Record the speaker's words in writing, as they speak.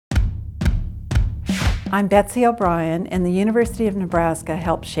I'm Betsy O'Brien, and the University of Nebraska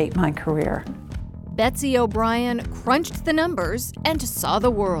helped shape my career. Betsy O'Brien crunched the numbers and saw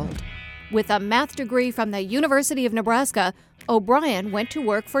the world. With a math degree from the University of Nebraska, O'Brien went to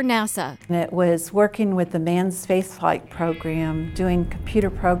work for NASA. And it was working with the manned spaceflight program, doing computer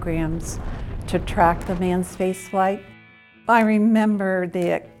programs to track the manned spaceflight. I remember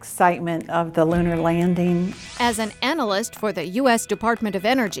the excitement of the lunar landing. As an analyst for the U.S. Department of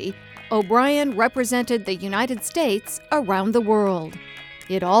Energy, O'Brien represented the United States around the world.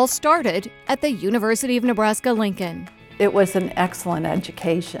 It all started at the University of Nebraska-Lincoln. It was an excellent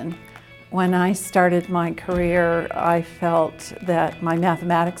education. When I started my career, I felt that my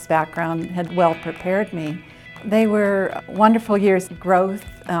mathematics background had well prepared me. They were wonderful years of growth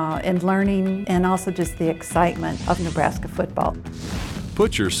and learning, and also just the excitement of Nebraska football.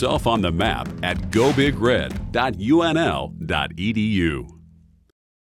 Put yourself on the map at gobigred.unl.edu.